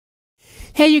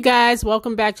Hey you guys,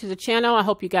 welcome back to the channel. I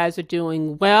hope you guys are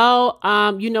doing well.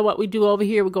 You know what we do over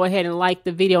here. We go ahead and like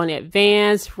the video in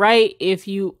advance, right? If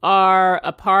you are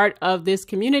a part of this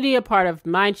community, a part of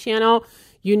my channel,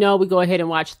 you know we go ahead and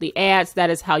watch the ads. That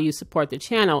is how you support the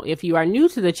channel. If you are new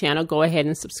to the channel, go ahead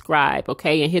and subscribe,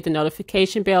 okay? And hit the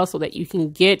notification bell so that you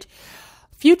can get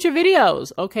future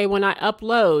videos, okay, when I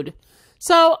upload.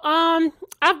 So,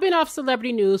 I've been off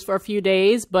celebrity news for a few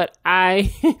days, but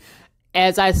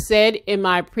as I said in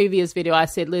my previous video, I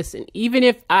said, listen, even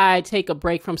if I take a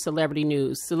break from celebrity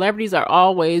news, celebrities are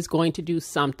always going to do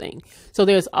something. So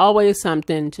there's always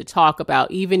something to talk about,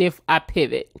 even if I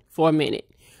pivot for a minute,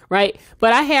 right?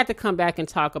 But I had to come back and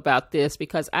talk about this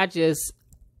because I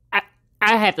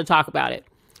had to talk about it.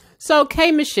 So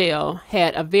K. Michelle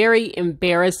had a very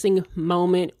embarrassing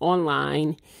moment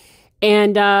online,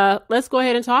 and let's go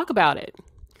ahead and talk about it.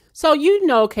 So you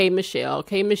know K. Michelle.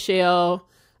 K. Michelle,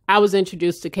 I was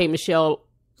introduced to K. Michelle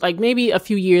like maybe a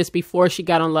few years before she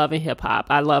got on Love and Hip Hop.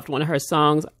 I loved one of her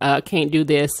songs, Can't Do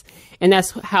This. And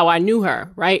that's how I knew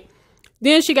her, right?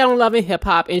 Then she got on Love and Hip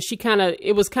Hop, and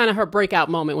it was kind of her breakout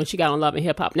moment when she got on Love and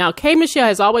Hip Hop. Now, K. Michelle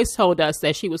has always told us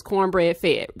that she was cornbread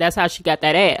fed. That's how she got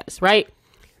that ass, right?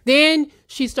 Then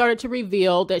she started to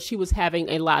reveal that she was having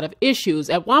a lot of issues.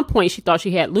 At one point, she thought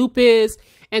she had lupus.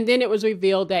 And then it was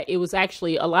revealed that it was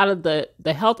actually a lot of the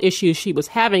health issues she was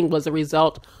having was a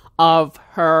result of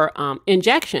her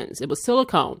injections. It was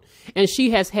silicone. And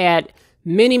she has had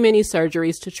many, many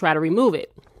surgeries to try to remove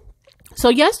it. So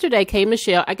yesterday, K.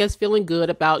 Michelle, I guess feeling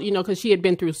good about, because she had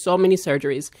been through so many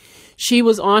surgeries. She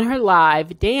was on her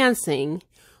live dancing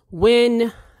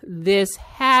when this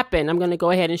happened. I'm going to go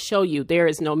ahead and show you. There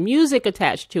is no music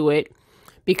attached to it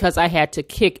because I had to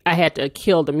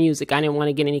kill the music. I didn't want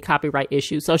to get any copyright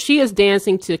issues. So she is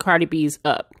dancing to Cardi B's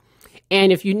Up.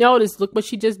 And if you notice, look what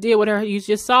she just did with her. You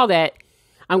just saw that.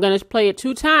 I'm going to play it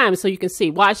 2 times so you can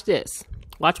see. Watch this.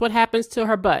 Watch what happens to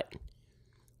her butt.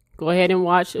 Go ahead and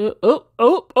watch.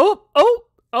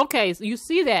 Okay, so you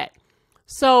see that.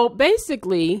 So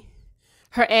basically,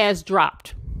 her ass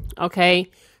dropped.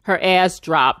 Okay, her ass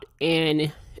dropped,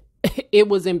 and it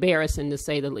was embarrassing to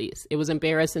say the least. It was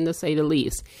embarrassing to say the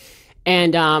least.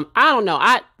 And I don't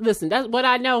know. Listen, that's what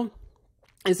I know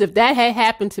is if that had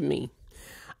happened to me,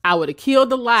 I would have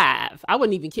killed the live. I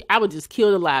wouldn't even I would just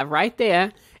kill the live right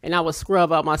there, and I would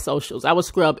scrub out my socials. I would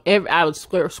scrub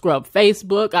scrub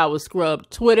Facebook. I would scrub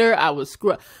Twitter. I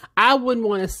wouldn't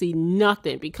want to see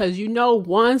nothing because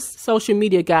once social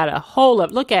media got a hold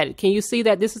of, look at it. Can you see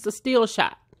that this is a still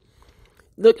shot?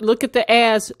 Look at the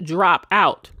ass drop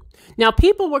out. Now,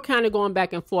 people were kind of going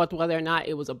back and forth whether or not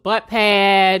it was a butt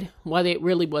pad, whether it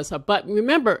really was her butt.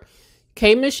 Remember,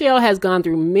 K. Michelle has gone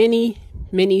through many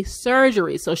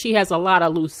surgeries. So she has a lot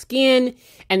of loose skin,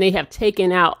 and they have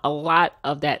taken out a lot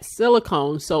of that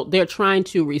silicone. So they're trying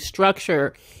to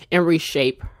restructure and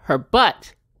reshape her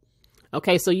butt.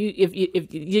 Okay, so if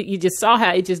you just saw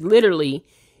how it just literally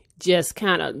just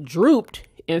kind of drooped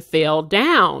and fell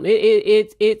down.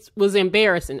 It was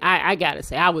embarrassing. I gotta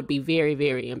say, I would be very,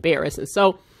 very embarrassed. And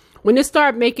so when it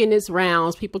started making its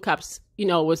rounds, people kept,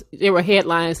 there were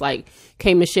headlines like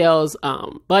K. Michelle's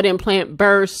butt implant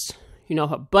burst,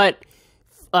 her butt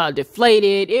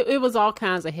deflated. It was all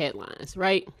kinds of headlines,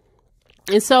 right?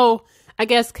 And so I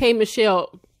guess K.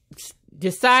 Michelle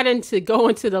deciding to go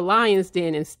into the lion's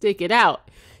den and stick it out.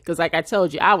 Because like I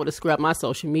told you, I would have scrubbed my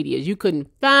social media. You couldn't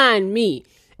find me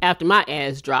after my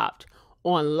ass dropped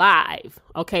on live.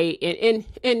 Okay.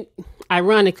 And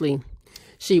ironically,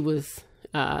 she was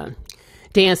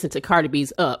dancing to Cardi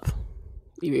B's Up,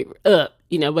 but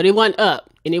it wasn't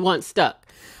up and it wasn't stuck.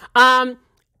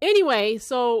 Anyway,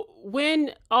 so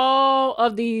when all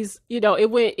of these,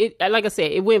 like I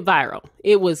said, it went viral.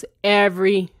 It was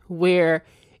everywhere.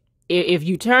 If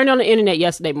you turned on the internet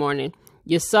yesterday morning,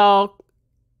 you saw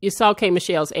K.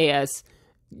 Michelle's ass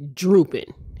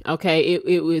drooping. Okay,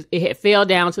 it had fell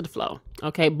down to the floor.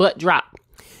 Okay, butt dropped.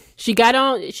 She got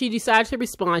on. She decided to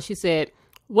respond. She said,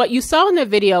 "What you saw in the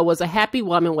video was a happy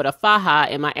woman with a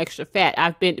faja and my extra fat.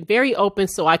 I've been very open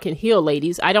so I can heal,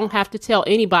 ladies. I don't have to tell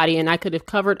anybody, and I could have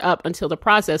covered up until the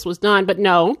process was done. But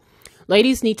no,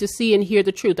 ladies need to see and hear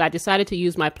the truth. I decided to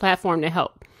use my platform to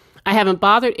help. I haven't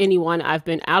bothered anyone. I've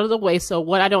been out of the way. So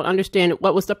what I don't understand,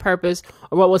 what was the purpose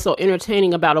or what was so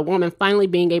entertaining about a woman finally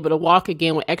being able to walk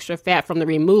again with extra fat from the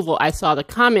removal? I saw the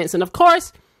comments. And of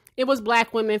course, it was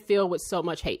Black women filled with so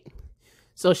much hate.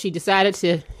 So she decided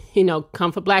to,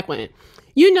 come for Black women.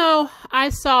 I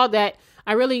saw that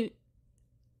I really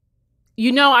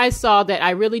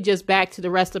just back to the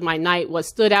rest of my night. What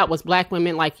stood out was Black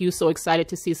women like you so excited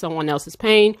to see someone else's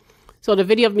pain. So the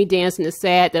video of me dancing is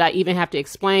sad that I even have to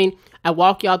explain. I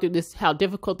walk y'all through this, how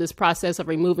difficult this process of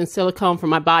removing silicone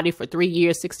from my body for 3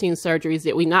 years, 16 surgeries.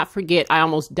 Did we not forget I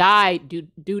almost died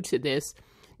due to this?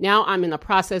 Now I'm in the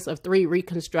process of 3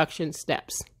 reconstruction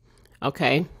steps.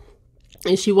 Okay.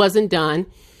 And she wasn't done.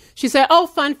 She said, oh,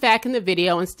 fun fact in the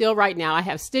video, and still right now, I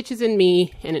have stitches in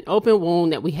me and an open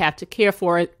wound that we have to care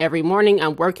for every morning.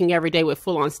 I'm working every day with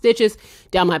full-on stitches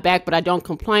down my back, but I don't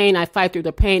complain. I fight through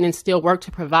the pain and still work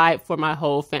to provide for my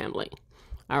whole family.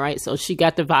 All right, so she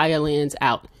got the violins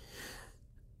out.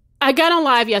 I got on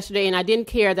live yesterday, and I didn't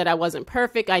care that I wasn't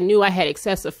perfect. I knew I had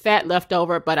excessive fat left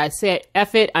over, but I said,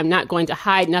 F it. I'm not going to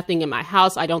hide nothing in my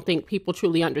house. I don't think people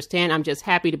truly understand. I'm just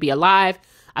happy to be alive.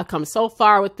 I've come so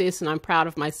far with this, and I'm proud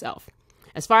of myself.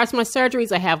 As far as my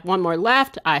surgeries, I have 1 more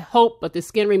left, I hope, but the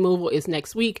skin removal is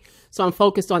next week, so I'm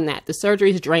focused on that. The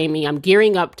surgeries drain me. I'm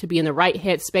gearing up to be in the right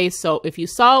headspace, so if you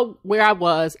saw where I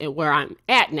was and where I'm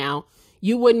at now,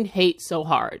 you wouldn't hate so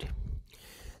hard.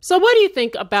 So what do you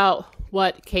think about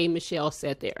what K. Michelle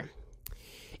said there?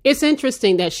 It's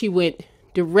interesting that she went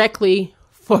directly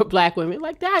for Black women.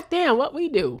 Like, God damn, what we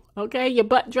do. Okay, your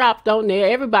butt dropped on there.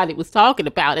 Everybody was talking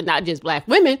about it, not just Black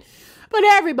women, but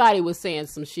everybody was saying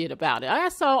some shit about it. I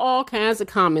saw all kinds of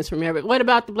comments from everybody. What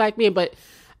about the Black men? But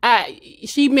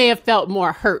she may have felt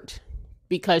more hurt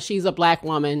because she's a Black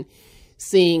woman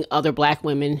seeing other Black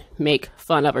women make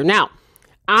fun of her. Now,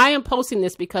 I am posting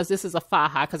this because this is a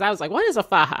faja, because I was like, what is a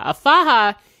faja? A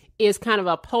faja is kind of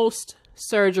a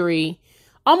post-surgery,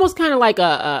 almost kind of like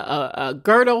a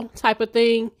girdle type of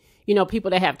thing. You know,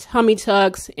 people that have tummy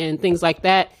tucks and things like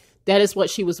that. That is what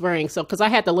she was wearing. So, because I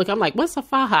had to look, I'm like, what's a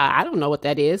faja? I don't know what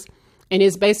that is. And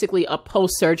it's basically a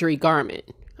post-surgery garment,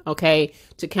 okay,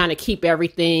 to kind of keep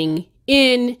everything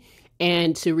in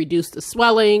and to reduce the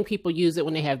swelling. People use it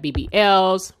when they have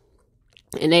BBLs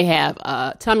and they have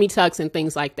tummy tucks and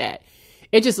things like that.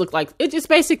 It just looked like, it just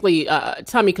basically a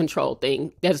tummy control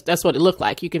thing. That's what it looked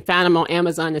like. You can find them on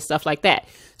Amazon and stuff like that.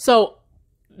 So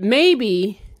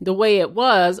maybe the way it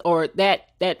was, or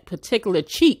that particular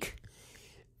cheek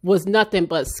was nothing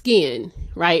but skin,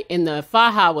 right? And the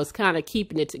faja was kind of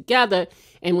keeping it together.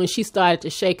 And when she started to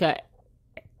shake her,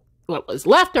 what was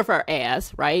left of her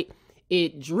ass, right?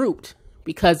 It drooped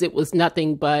because it was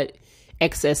nothing but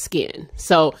excess skin.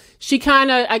 So she kind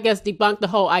of, I guess, debunked the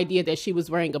whole idea that she was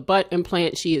wearing a butt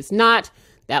implant. She is not.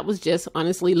 That was just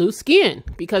honestly loose skin,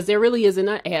 because there really isn't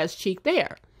an ass cheek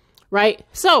there, right?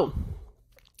 So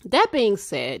that being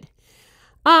said,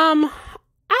 I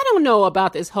don't know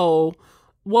about this whole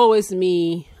woe is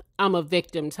me, I'm a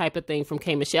victim type of thing from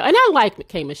K. Michelle. And I like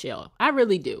K. Michelle. I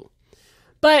really do.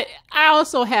 But I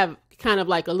also have kind of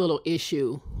like a little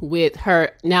issue with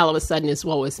her. Now all of a sudden it's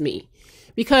woe is me,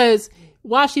 because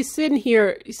while she's sitting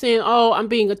here saying, oh, I'm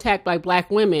being attacked by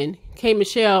Black women, K.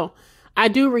 Michelle, I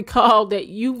do recall that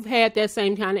you've had that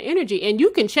same kind of energy, and you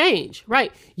can change,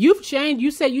 right? You've changed. You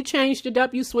said you changed it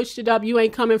up. You switched it up. You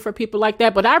ain't coming for people like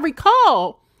that. But I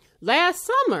recall last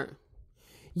summer,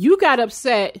 you got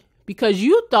upset because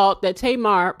you thought that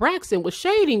Tamar Braxton was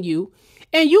shading you,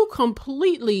 and you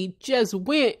completely just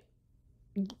went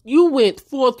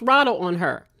full throttle on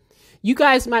her. You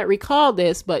guys might recall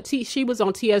this, but she was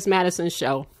on T.S. Madison's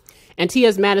show, and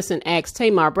T.S. Madison asked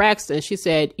Tamar Braxton, she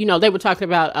said, you know, they were talking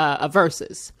about a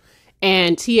verses,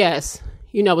 and T.S.,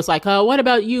 you know, was like, oh, what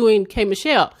about you and K.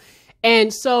 Michelle?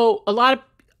 And so a lot of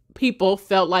people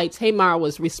felt like Tamar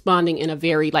was responding in a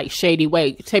very like shady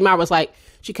way. Tamar was like,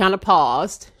 she kind of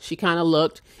paused, she kind of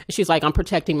looked, and she's like, I'm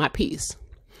protecting my peace.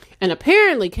 And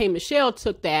apparently K. Michelle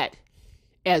took that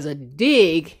as a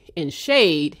dig and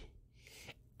shade,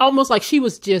 almost like she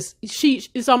was just,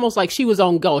 it's almost like she was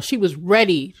on go. She was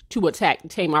ready to attack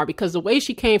Tamar, because the way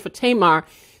she came for Tamar,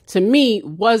 to me,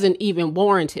 wasn't even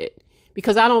warranted,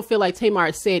 because I don't feel like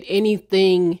Tamar said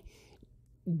anything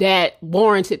that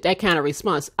warranted that kind of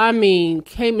response. I mean,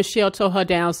 K. Michelle tore her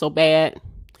down so bad.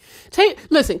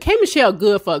 Listen, K. Michelle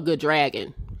good for a good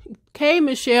dragon. K.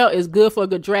 Michelle is good for a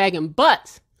good dragon,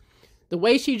 but the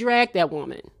way she dragged that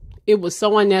woman, it was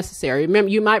so unnecessary. Remember,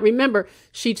 you might remember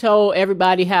she told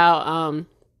everybody how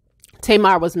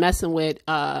Tamar was messing with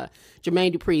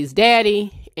Jermaine Dupri's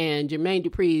daddy, and Jermaine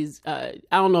Dupri's I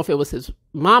don't know if it was his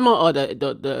mama or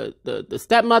the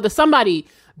stepmother. Somebody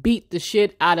beat the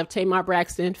shit out of Tamar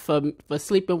Braxton for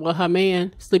sleeping with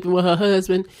her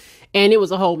husband, and it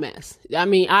was a whole mess. I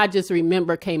mean, I just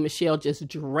remember K. Michelle just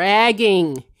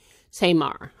dragging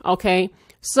Tamar. Okay,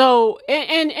 so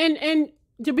and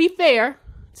to be fair,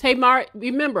 Tamar,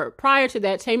 remember, prior to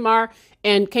that, Tamar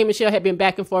and K. Michelle had been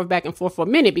back and forth for a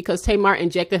minute, because Tamar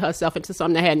injected herself into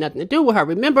something that had nothing to do with her.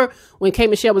 Remember when K.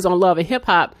 Michelle was on Love and Hip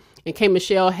Hop and K.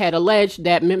 Michelle had alleged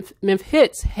that Memphis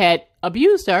Hits had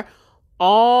abused her,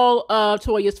 all of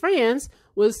Toya's friends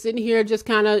was sitting here just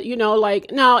kind of,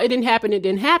 like, no, it didn't happen. It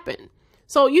didn't happen.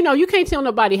 So, you can't tell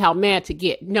nobody how mad to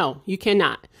get. No, you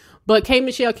cannot. But K.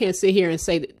 Michelle can't sit here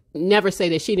and never say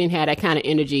that she didn't have that kind of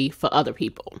energy for other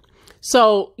people.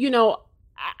 So,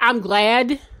 I'm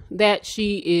glad that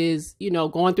she is,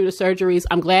 going through the surgeries.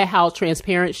 I'm glad how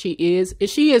transparent she is. And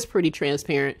she is pretty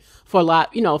transparent for a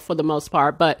lot, for the most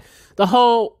part. But the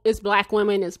whole, it's black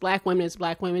women, it's black women, it's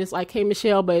black women. It's like, hey,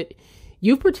 Michelle, but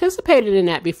you participated in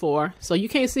that before. So you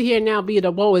can't sit here and now be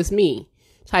the woe is me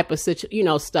type of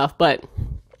stuff. But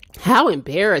how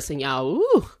embarrassing, y'all.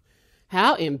 Ooh,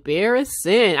 how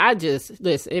embarrassing.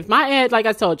 Listen, if my ass, like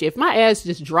I told you, if my ass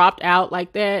just dropped out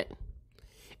like that,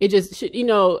 it just,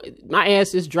 my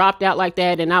ass just dropped out like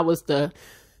that. And I was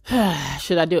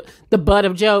should I do it? The butt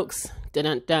of jokes.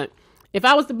 Dun-dun-dun. If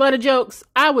I was the butt of jokes,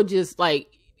 I would just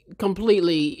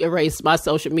completely erase my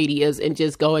social medias and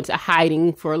just go into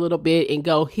hiding for a little bit and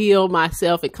go heal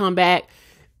myself and come back,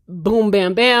 boom,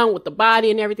 bam, bam, with the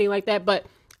body and everything like that. But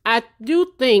I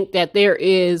do think that there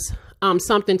is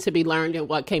something to be learned in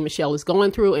what K. Michelle is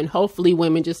going through, and hopefully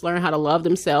women just learn how to love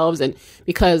themselves. And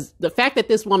because the fact that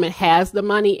this woman has the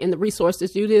money and the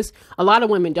resources to do this, a lot of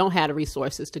women don't have the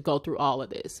resources to go through all of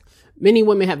this. Many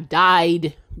women have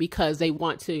died because they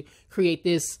want to create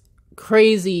this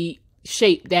crazy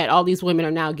shape that all these women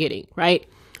are now getting, right?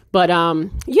 But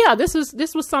yeah, this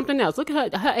was something else. Look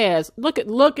at her ass. Look at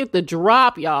the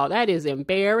drop, y'all. That is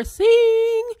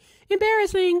embarrassing.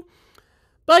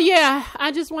 But yeah,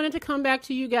 I just wanted to come back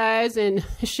to you guys and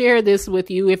share this with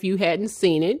you if you hadn't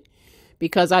seen it,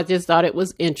 because I just thought it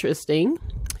was interesting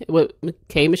with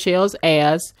K. Michelle's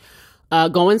ass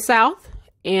going south.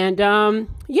 And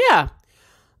yeah,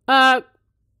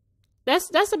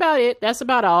 that's about it. That's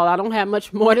about all. I don't have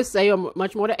much more to say or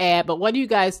much more to add. But what do you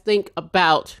guys think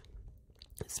about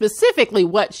specifically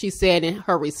what she said in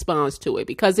her response to it?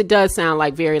 Because it does sound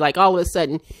like very all of a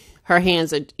sudden her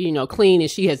hands are, clean,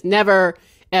 and she has never,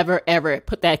 ever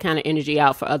put that kind of energy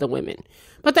out for other women.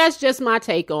 But that's just my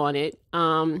take on it,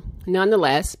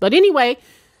 nonetheless. But anyway,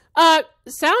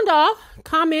 sound off,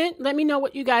 comment, let me know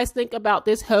what you guys think about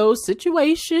this whole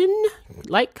situation.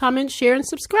 Like, comment, share, and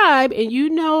subscribe, and you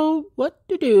know what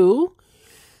to do.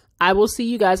 I will see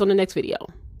you guys on the next video.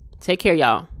 Take care,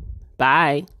 y'all.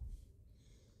 Bye.